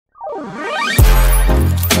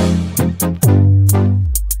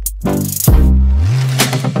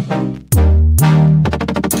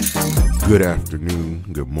Good afternoon,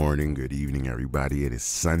 good morning, good evening, everybody. It is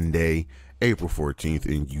Sunday, April 14th,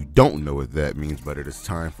 and you don't know what that means, but it is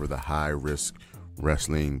time for the High Risk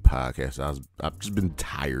Wrestling Podcast. I've just been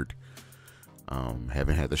tired.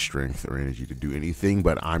 Haven't had the strength or energy to do anything,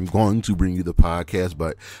 but I'm going to bring you the podcast.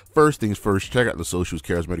 But first things first, check out the socials,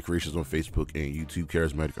 Charismatic Creations on Facebook and YouTube,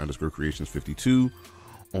 Charismatic_Creations52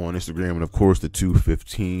 on Instagram, and of course the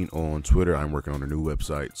 215 on Twitter. I'm working on a new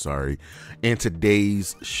website, sorry. And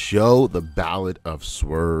today's show, the Ballad of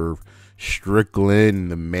Swerve Strickland,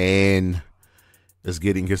 the man is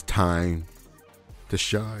getting his time to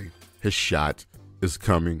shine. His shot is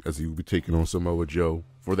coming as he will be taking on Samoa Joe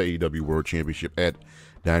for the AEW World Championship at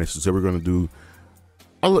Dynasty. So we're going to do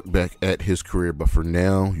a look back at his career, but for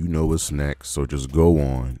now, you know what's next, so just go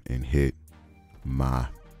on and hit my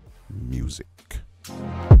music.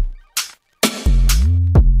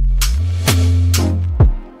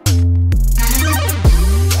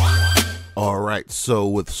 All right, so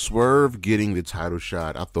with Swerve getting the title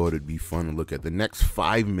shot, I thought it'd be fun to look at the next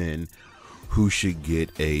 5 men who should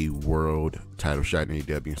get a world title shot in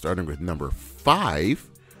AEW. Starting with number 5,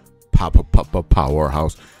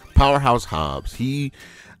 Powerhouse Hobbs. He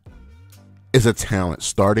is a talent,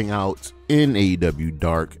 starting out in AEW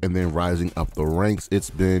Dark and then rising up the ranks.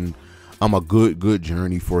 It's been a good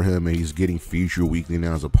journey for him, and he's getting featured weekly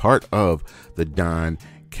now as a part of the Don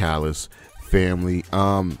Callis family.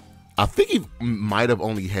 I think he might have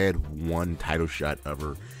only had one title shot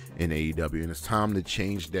ever in AEW, and it's time to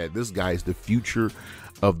change that. This guy's the future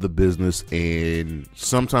of the business, and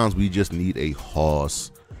sometimes we just need a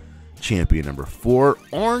Hoss champion. Number 4,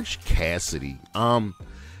 Orange Cassidy.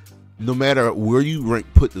 No matter where you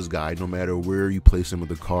put this guy, no matter where you place him in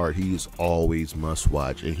the card, he is always must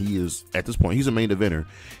watch. And he is, at this point, he's a main eventer.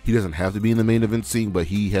 He doesn't have to be in the main event scene, but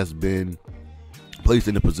he has been placed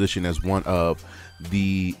in a position as one of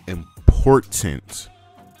the important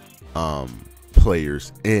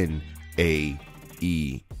players in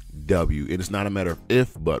AEW. And it's not a matter of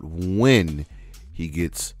if, but when he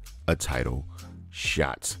gets a title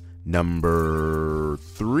shot. Number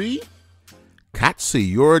 3,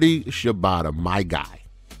 Katsuyori Shibata, my guy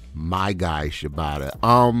Shibata.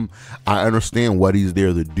 I understand what he's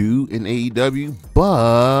there to do in AEW,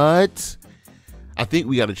 but I think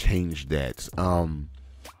we got to change that.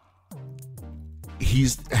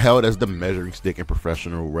 He's held as the measuring stick in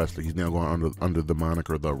professional wrestling. He's now going under the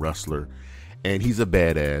moniker The Wrestler, and he's a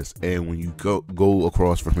badass. And when you go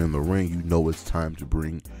across from him in the ring, you know it's time to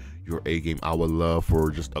bring your A game. I would love for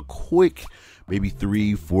just a quick, maybe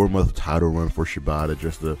 3-4 month title run for Shibata,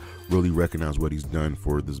 just to really recognize what he's done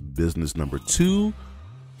for this business. Number 2,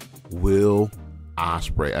 Will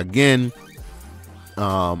Ospreay. Again,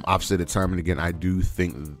 I've said it time and again, I do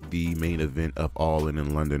think the main event of All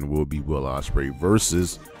In London will be Will Ospreay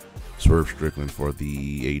versus Swerve Strickland for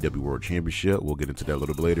the AEW World Championship. We'll get into that a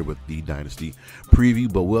little bit later with the Dynasty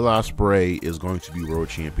preview, but Will Ospreay is going to be world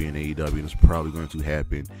champion in AEW, and it's probably going to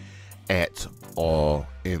happen at All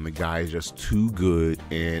In. The guy is just too good,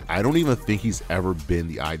 and I don't even think he's ever been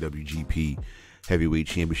the IWGP Heavyweight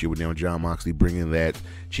Championship. With now John Moxley bringing that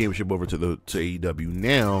championship over to AEW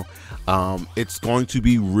now, it's going to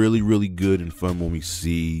be really good and fun when we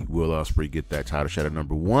see Will Ospreay get that title shot at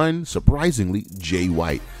number 1. Surprisingly, Jay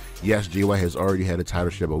White. Yes, Jay White has already had a title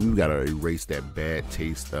shot, but we've got to erase that bad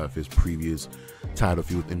taste of his previous title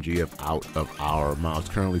feud with MJF out of our mouths.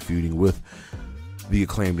 Currently feuding with the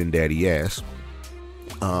Acclaimed and Daddy Ass.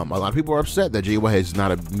 A lot of people are upset that Jay White has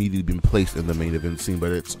not immediately been placed in the main event scene,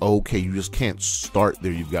 but it's okay. You just can't start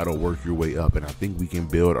there. You've got to work your way up, and I think we can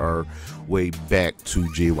build our way back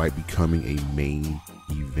to Jay White becoming a main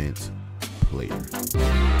event player.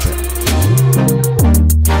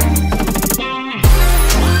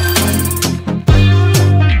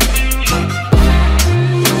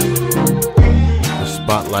 The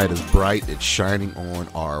spotlight is bright. It's shining on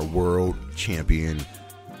our world champion,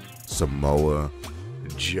 Samoa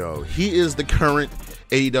Joe. He is the current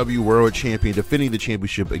AEW World Champion, defending the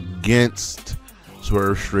championship against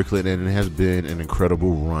Swerve Strickland, and it has been an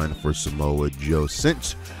incredible run for Samoa Joe.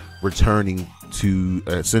 Since returning to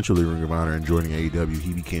essentially Ring of Honor and joining AEW,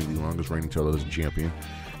 he became the longest reigning television champion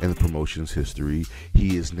in the promotion's history.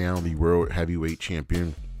 He is now the World Heavyweight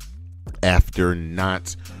Champion after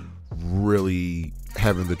not really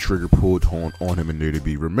having the trigger pulled on him in there to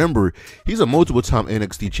be. Remember, he's a multiple-time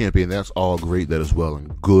NXT champion. That's all great. That is well and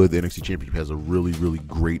good. The NXT championship has a really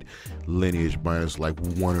great lineage, minus like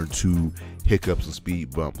 1 or 2 hiccups and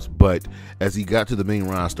speed bumps. But as he got to the main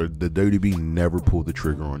roster, the WWE never pulled the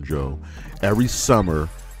trigger on Joe. Every summer,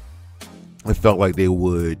 it felt like they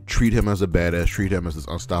would treat him as a badass, treat him as this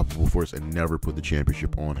unstoppable force, and never put the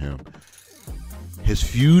championship on him. His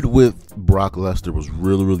feud with Brock Lesnar was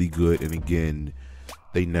really, really good, and again,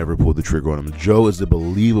 they never pulled the trigger on him. Joe is a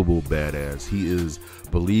believable badass. He is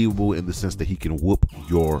believable in the sense that he can whoop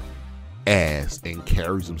your ass and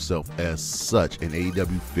carries himself as such, and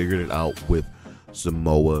AEW figured it out with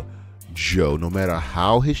Samoa Joe. No matter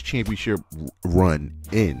how his championship run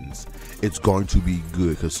ends, it's going to be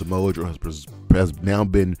good because Samoa Joe has now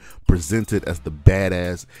been presented as the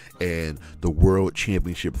badass and the world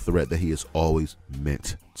championship threat that he has always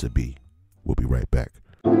meant to be. We'll be right back.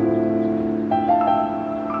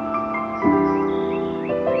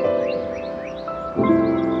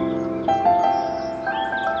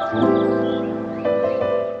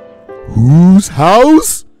 Whose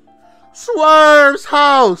house? Swerve's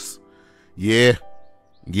house. Yeah.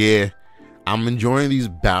 I'm enjoying these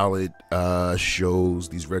ballad shows,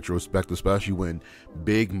 these retrospectives, especially when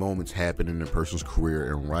big moments happen in a person's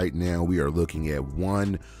career. And right now we are looking at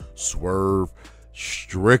one Swerve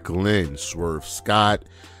Strickland, Swerve Scott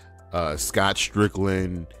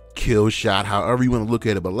Strickland, kill shot, however you want to look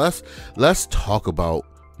at it. But let's talk about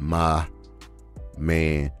my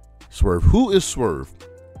man Swerve. Who is Swerve?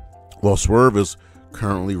 Well, Swerve is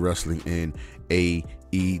currently wrestling in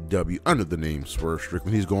AEW under the name Swerve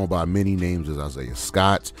Strickland. He's going by many names as Isaiah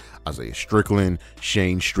Scott, Isaiah Strickland,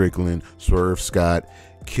 Shane Strickland, Swerve Scott,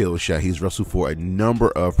 Killshot. He's wrestled for a number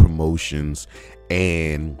of promotions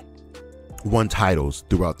and won titles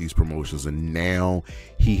throughout these promotions, and now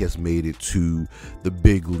he has made it to the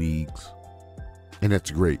big leagues, and that's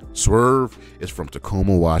great. Swerve is from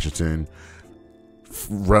Tacoma, Washington,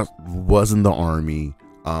 was in the Army,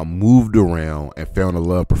 moved around and found a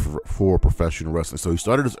love for professional wrestling. So he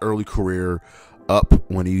started his early career up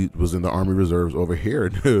when he was in the Army Reserves over here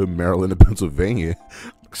in Maryland and Pennsylvania.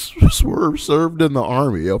 Swerve served in the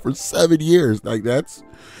Army for 7 years. Like that's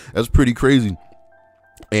pretty crazy.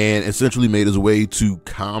 And essentially made his way to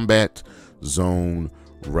Combat Zone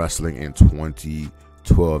Wrestling in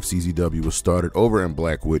 2012. CZW was started over in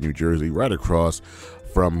Blackwood, New Jersey, right across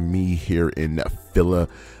from me here in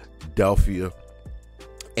Philadelphia.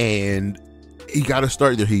 And he got to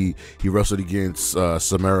start there. He wrestled against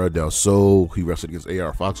Samara Del Sol. He wrestled against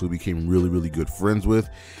AR Fox, who he became really, really good friends with,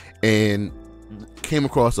 and came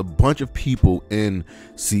across a bunch of people in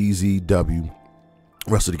CZW.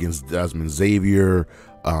 Wrestled against Desmond Xavier,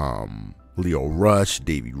 Leo Rush,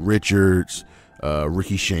 Davey Richards,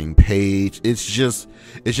 Ricky Shane Page.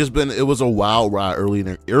 It was a wild ride early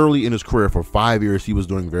in his career. For 5 years, he was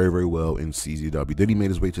doing very, very well in CZW. Then he made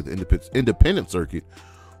his way to the independent circuit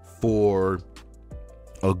for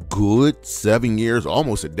a good 7 years,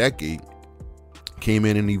 almost a decade. Came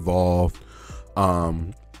in and evolved.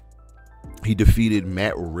 He defeated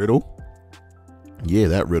Matt Riddle. Yeah,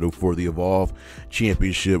 that Riddle for the Evolve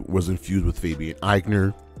Championship. Was infused with Fabian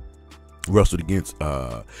Eichner. Wrestled against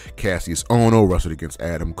Cassius Ohno. Wrestled against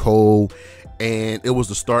Adam Cole. And it was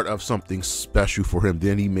the start of something special for him.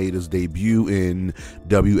 Then he made his debut in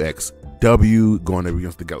WXW, going up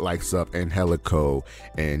against the likes of Angelico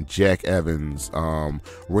and Jack Evans.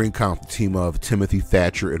 Ring count, the team of Timothy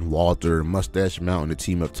Thatcher and Walter. Mustache Mountain, the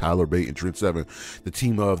team of Tyler Bate and Trent Seven. The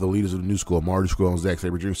team of the leaders of the New School, Marty Scurll and Zack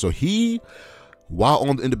Sabre Jr. So he, while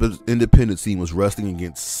on the independent scene, was wrestling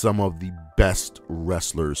against some of the best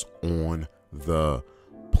wrestlers on the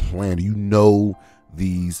planet. You know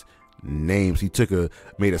these names. He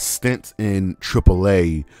made a stint in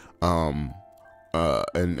AAA, and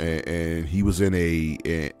he was in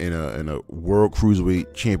a World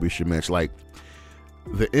Cruiserweight Championship match. Like,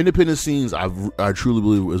 the independent scenes, I truly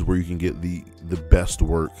believe is where you can get the best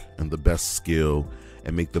work and the best skill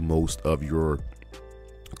and make the most of your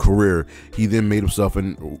career. He then made himself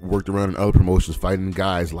and worked around in other promotions, fighting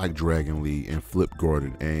guys like Dragon Lee and Flip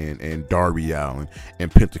Gordon and Darby Allin and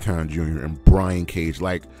Pentagon Jr. and Brian Cage.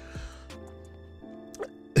 Like,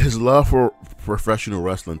 his love for professional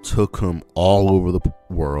wrestling took him all over the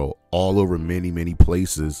world, all over many, many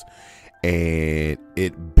places, and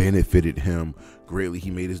it benefited him greatly. He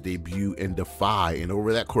made his debut in Defy, and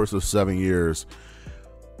over that course of 7 years,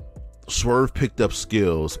 Swerve picked up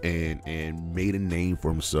skills and made a name for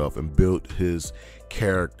himself and built his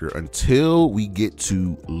character until we get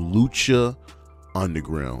to Lucha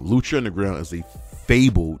Underground. Lucha Underground is a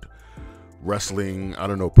fabled wrestling,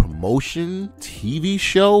 promotion, TV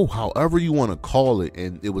show, however you want to call it.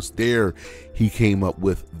 And it was there he came up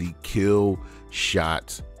with the Kill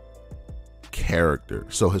Shot character.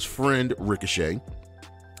 So his friend Ricochet,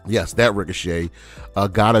 yes, that Ricochet,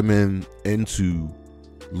 got him into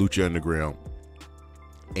Lucha Underground,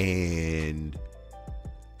 and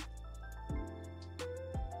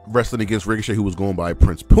wrestling against Ricochet, who was going by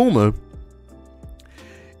Prince Puma.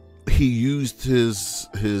 he used his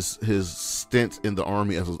stint in the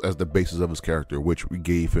army as the basis of his character, which we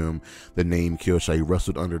gave him the name Killshot. He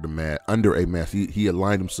wrestled under a mask. He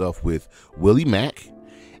aligned himself with Willie Mack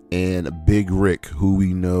and Big Rick, who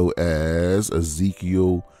we know as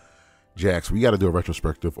Ezekiel Jackson. We got to do a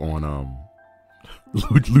retrospective on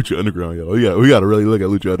Lucha Underground, yo. Yeah, we got to really look at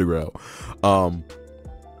Lucha Underground.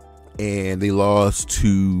 And they lost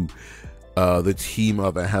to the team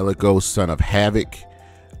of Angelico, son of Havoc,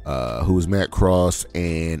 who was Matt Cross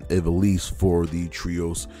and Ivelisse for the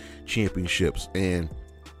Trios Championships. And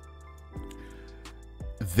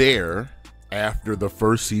there, after the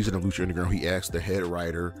first season of Lucha Underground, he asked the head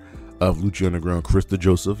writer of Lucha Underground, Krista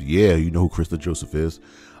Joseph, yeah, you know who Krista Joseph is,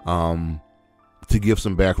 to give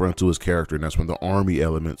some background to his character. And that's when the army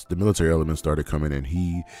elements, the military elements started coming in.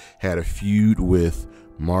 He had a feud with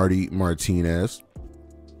Marty Martinez,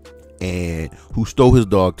 and who stole his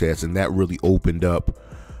dog tags, and that really opened up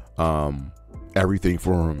everything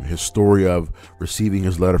for him. His story of receiving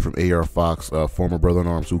his letter from A.R. Fox, former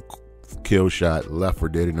brother-in-arms who Killshot left for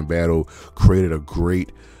dead in a battle, created a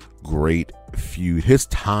great feud. His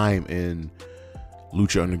time in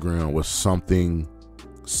Lucha Underground was something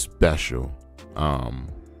special.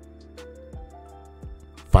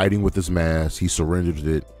 Fighting with his mask, he surrendered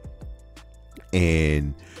it,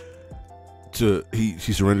 and he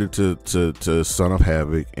surrendered to Son of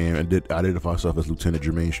Havoc, and did identify himself as Lieutenant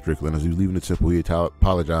Jermaine Strickland. As he was leaving the temple, he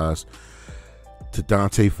apologized to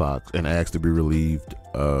Dante Fox and asked to be relieved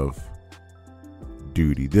of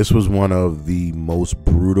duty. This was one of the most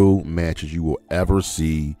brutal matches you will ever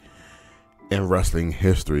see in wrestling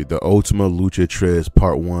history. The Ultima Lucha Tres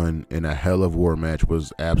Part 1 in a Hell of War match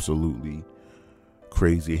was absolutely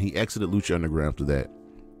crazy. He exited Lucha Underground after that.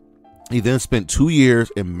 He then spent 2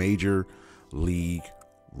 years in Major League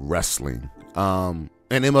Wrestling. And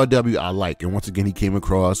MLW I like. And once again, he came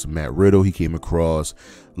across Matt Riddle. He came across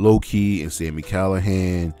Low Key and Sami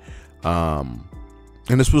Callihan.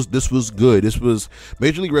 And this was good. This was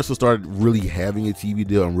Major League Wrestling started really having a TV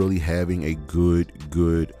deal and really having a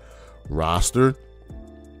good roster.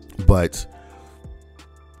 But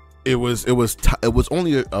it was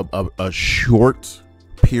only a short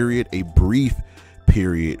period, a brief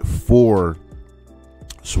period for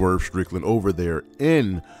Swerve Strickland over there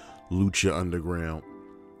in Lucha Underground,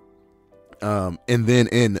 and then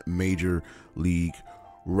in Major League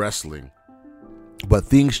Wrestling. But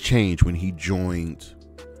things changed when he joined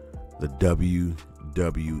the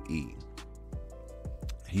WWE.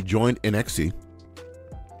 He joined NXT.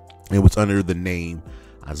 It was under the name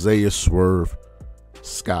Isaiah Swerve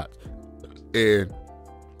Scott, and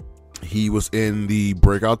he was in the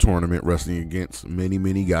breakout tournament wrestling against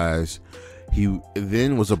many guys. He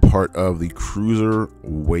then was a part of the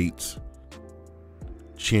Cruiserweight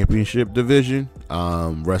Championship division,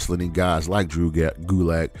 wrestling guys like Drew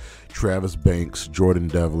Gulak, Travis Banks, Jordan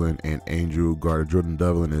Devlin, and Angel Garza. Jordan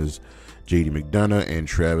Devlin is JD McDonough, and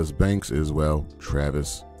Travis Banks is, well,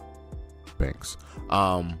 Travis Banks.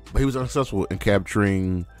 But he was unsuccessful in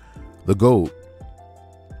capturing the gold.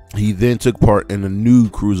 He then took part in a new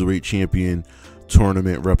Cruiserweight Champion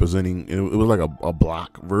tournament representing, it was like a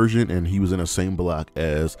block version, and he was in the same block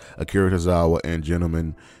as Akira Tozawa and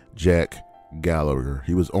Gentleman Jack Gallagher.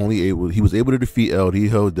 He was able to defeat El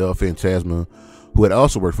Hijo del Fantasma, who had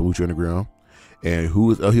also worked for Lucha Underground. And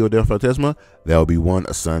who is El Hijo del Fantasma? That would be one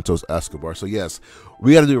Santos Escobar. So yes,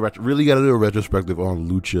 we got to do a retrospective on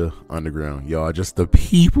Lucha Underground, y'all. Just the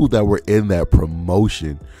people that were in that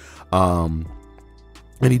promotion. And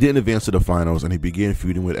he didn't advance to the finals, and he began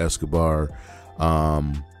feuding with Escobar,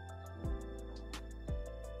 and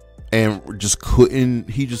just couldn't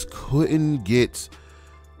get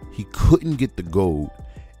the gold.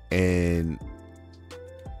 And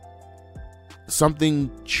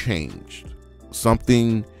something changed.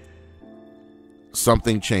 Something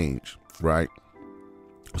changed, right?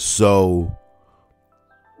 So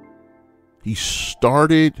he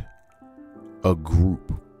started a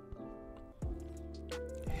group,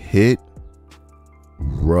 Hit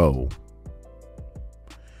Row,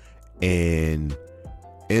 and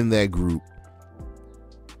in that group,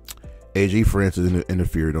 AJ Francis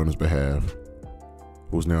interfered on his behalf,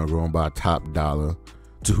 who's now going by Top Dollar,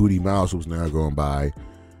 Tahuti Mouse, who's now going by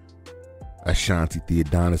Ashanti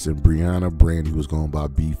Theodonis, and Brianna Brandy, who was going by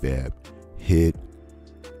B-Fab. Hit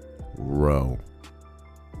Row.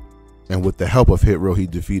 And with the help of Hit Row, he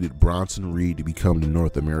defeated Bronson Reed to become the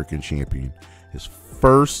North American champion. His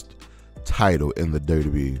first title in the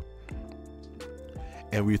WWE.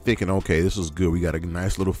 And we're thinking, okay, this is good. We got a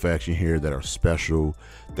nice little faction here that are special,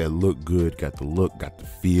 that look good, got the look, got the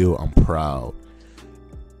feel. I'm proud.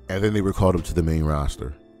 And then they were called up to the main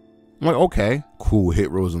roster. I'm like, okay, cool. Hit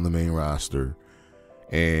Row's on the main roster.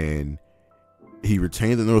 And he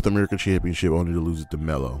retained the North American Championship only to lose it to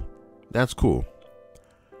Mello. That's cool.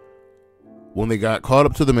 When they got caught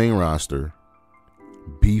up to the main roster,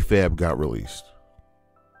 B-Fab got released.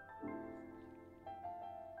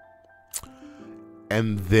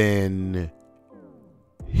 And then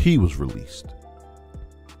he was released.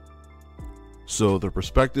 So the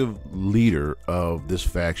prospective leader of this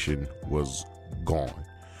faction was gone,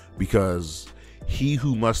 because he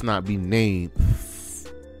who must not be named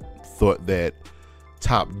thought that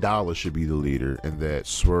Top Dollar should be the leader and that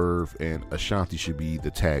Swerve and Ashanti should be the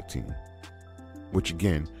tag team, which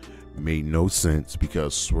again made no sense,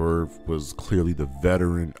 because Swerve was clearly the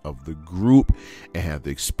veteran of the group and had the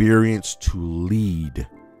experience to lead.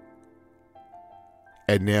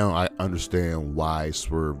 And now I understand why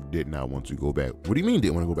Swerve did not want to go back. What do you mean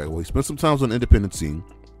didn't want to go back? Well, he spent some time on the independent scene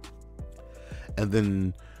and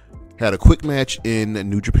then had a quick match in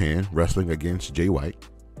New Japan wrestling against Jay White.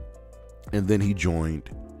 And then he joined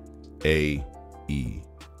AEW.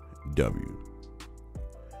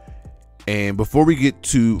 And before we get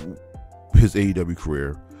to his AEW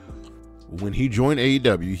career, when he joined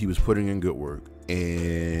AEW, he was putting in good work.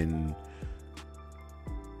 And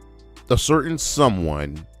a certain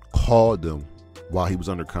someone called him while he was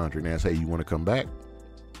under contract and asked, hey, you want to come back?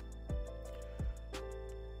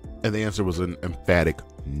 And the answer was an emphatic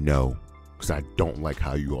no, because I don't like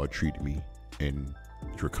how you all treat me and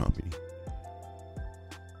your company.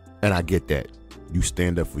 And I get that. You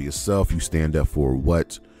stand up for yourself. You stand up for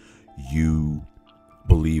what you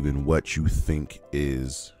believe in, what you think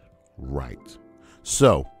is right.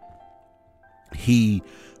 So he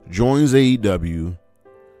joins AEW,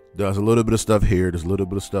 does a little bit of stuff here, does a little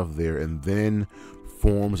bit of stuff there, and then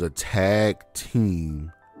forms a tag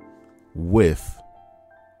team with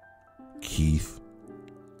Keith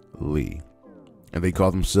Lee. And they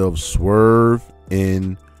call themselves Swerve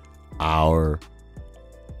in Our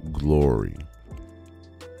Glory.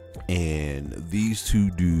 And these two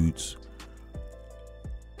dudes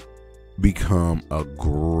become a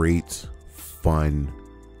great, fun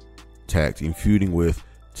tag team, feuding with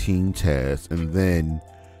Team Taz and then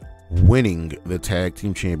winning the tag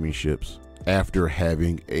team championships after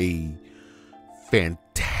having a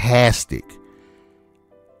fantastic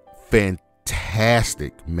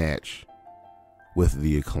match with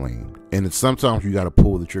the Acclaimed. And it's sometimes you got to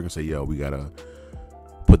pull the trigger and say, yo, we got to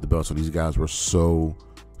put the belts on. These guys were so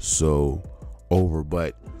over.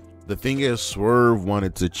 But the thing is, Swerve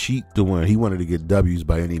wanted to cheat to win. He wanted to get W's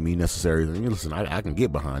by any means necessary. And listen, I can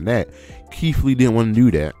get behind that. Keith Lee didn't want to do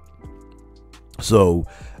that. So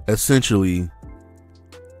essentially,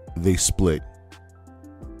 they split.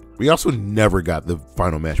 We also never got the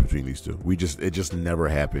final match between these two. It just never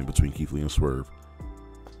happened between Keith Lee and Swerve.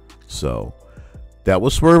 So that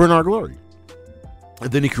was Swerve in Our Glory.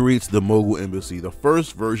 And then he creates the Mogul Embassy. The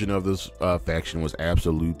first version of this faction was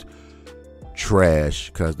absolute trash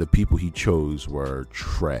because the people he chose were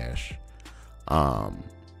trash. Then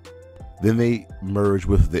they merged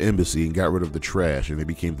with the Embassy and got rid of the trash, and they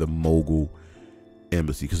became the Mogul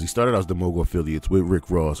Embassy, because he started out as the Mogul affiliates with Rick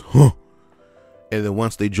Ross. And then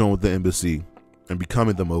once they joined with the Embassy and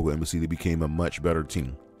becoming the Mogul Embassy, they became a much better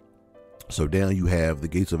team. So now you have the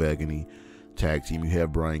Gates of Agony tag team. You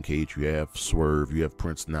have Brian Cage, you have Swerve, you have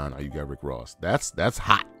Prince Nana, you got Rick Ross. That's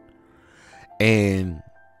hot. And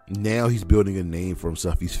now he's building a name for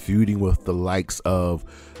himself. He's feuding with the likes of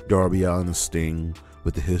Darby Allin and Sting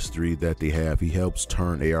with the history that they have. He helps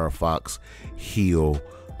turn AR Fox heel.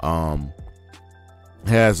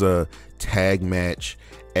 Has a tag match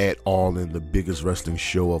at All In, the biggest wrestling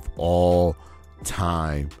show of all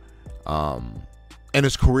time. And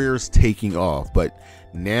his career is taking off, but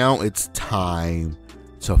now it's time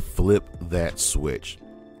to flip that switch.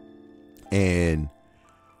 And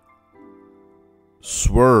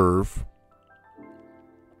Swerve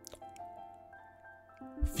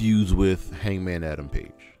feuds with Hangman Adam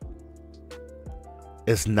Page.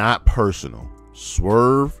 It's not personal.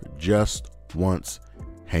 Swerve just wants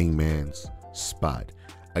Hangman's spot.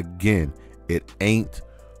 Again, it ain't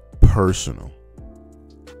personal.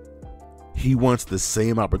 He wants the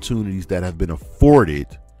same opportunities that have been afforded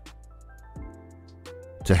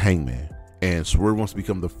to Hangman. And Swerve wants to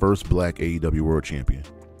become the first black AEW World Champion.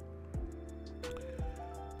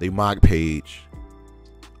 They mock Page,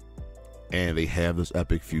 and they have this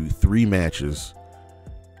epic feud. 3 matches.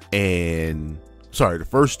 And, the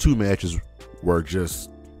first 2 matches were just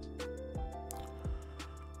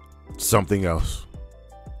something else.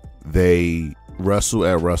 They wrestle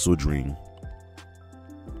at Wrestle Dream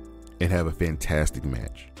and have a fantastic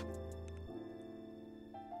match.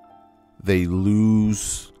 They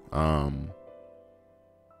lose to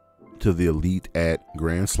the Elite at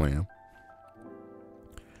Grand Slam.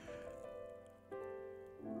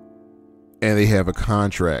 And they have a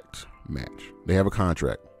contract match. They have a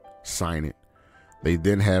contract. Sign it. They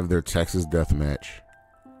then have their Texas Death Match.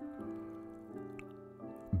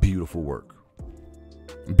 Beautiful work.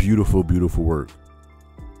 Beautiful, beautiful work.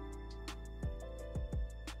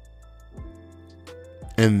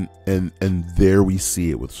 And there we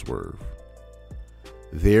see it with Swerve.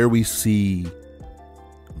 There we see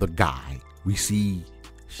the guy. We see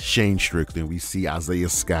Shane Strickland. We see Isaiah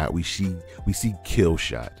Scott. We see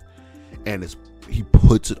Killshot. And he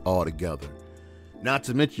puts it all together. Not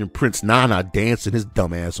to mention Prince Nana dancing his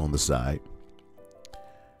dumb ass on the side.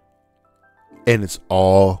 And it's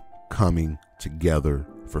all coming together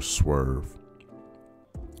for Swerve.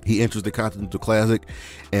 He enters the Continental Classic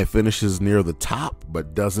and finishes near the top,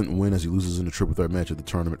 but doesn't win as he loses in the triple threat match at the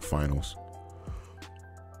tournament finals.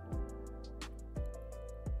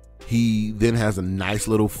 He then has a nice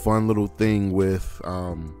little fun little thing with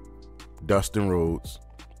Dustin Rhodes.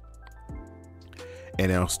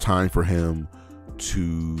 And now it's time for him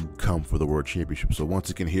to come for the World Championship. So once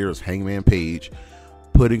again, here is Hangman Page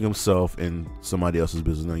putting himself in somebody else's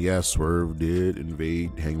business. Now, yes, Swerve did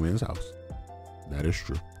invade Hangman's house. That is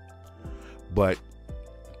true. But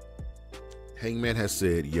Hangman has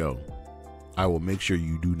said, yo, I will make sure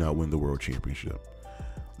you do not win the World Championship.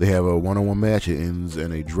 They have a one-on-one match. It ends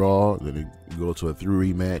in a draw. Then they go to a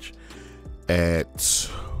 3-way match at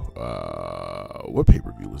what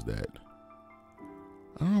pay-per-view was that?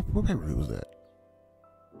 I don't know. What pay-per-view was that?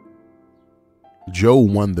 Joe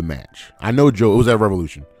won the match. I know Joe. It was at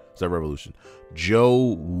Revolution. It's at Revolution.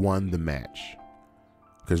 Joe won the match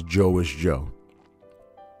because Joe is Joe.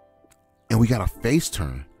 And we got a face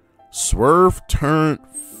turn. Swerve turned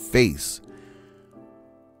face.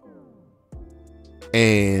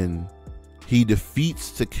 And he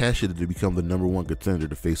defeats Takeshita to become the #1 contender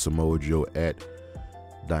to face Samoa Joe at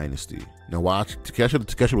Dynasty. Now, watch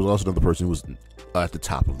Takeshita was also another person who was at the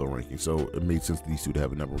top of the ranking, so it made sense for these two to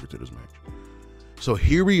have a #1 contenders match. So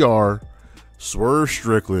here we are, Swerve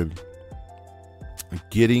Strickland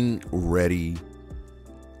getting ready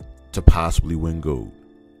to possibly win gold.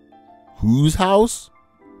 Whose house?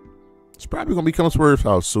 It's probably going to become Swerve's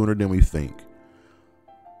house sooner than we think.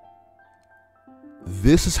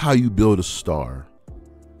 This is how you build a star.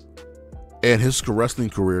 And his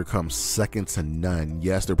wrestling career comes second to none.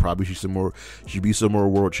 Yes, there probably should be some more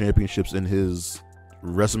world championships in his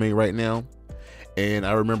resume right now. And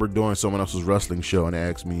I remember doing someone else's wrestling show, and they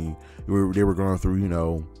asked me, they were going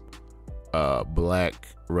through, black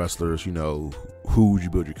wrestlers, who would you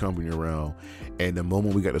build your company around? And the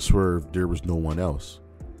moment we got to Swerve, there was no one else.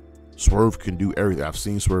 Swerve can do everything. I've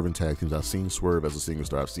seen Swerve in tag teams. I've seen Swerve as a single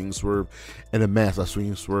star. I've seen Swerve in a mask. I've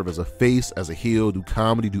seen Swerve as a face, as a heel, do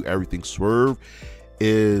comedy, do everything. Swerve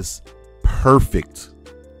is perfect.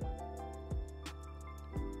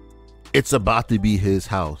 It's about to be his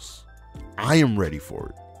house. I am ready for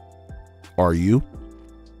it. Are you?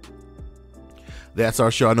 That's our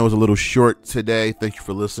show. I know it's a little short today. Thank you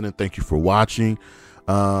for listening. Thank you for watching.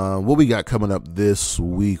 What we got coming up this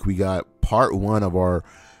week? We got part 1 of our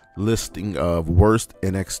listing of worst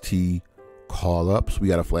NXT call-ups. We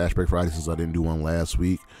got a flashback Friday since I didn't do one last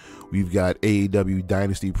week. We've got AEW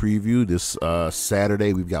Dynasty preview this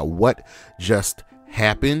Saturday. We've got What Just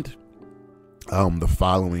Happened. The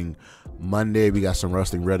following Monday, we got some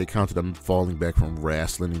wrestling Reddit content. I'm falling back from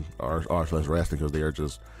wrestling r/wrestling because they are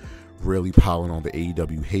just really piling on the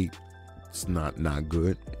AEW hate. It's not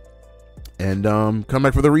good. And come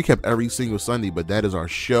back for the recap every single Sunday. But that is our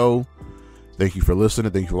show. Thank you for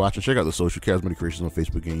listening. Thank you for watching. Check out the social Charismatic Creations on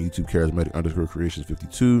Facebook and YouTube.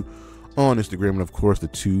 Charismatic_Creations52 on Instagram. And of course, the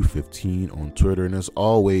 215 on Twitter. And as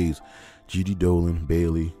always, Gigi Dolan,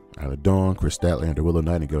 Bailey, Isla Dawn, Chris Statlander, Willow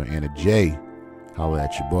Nightingale, and Anna J. Holla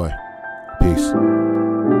at your boy. Peace.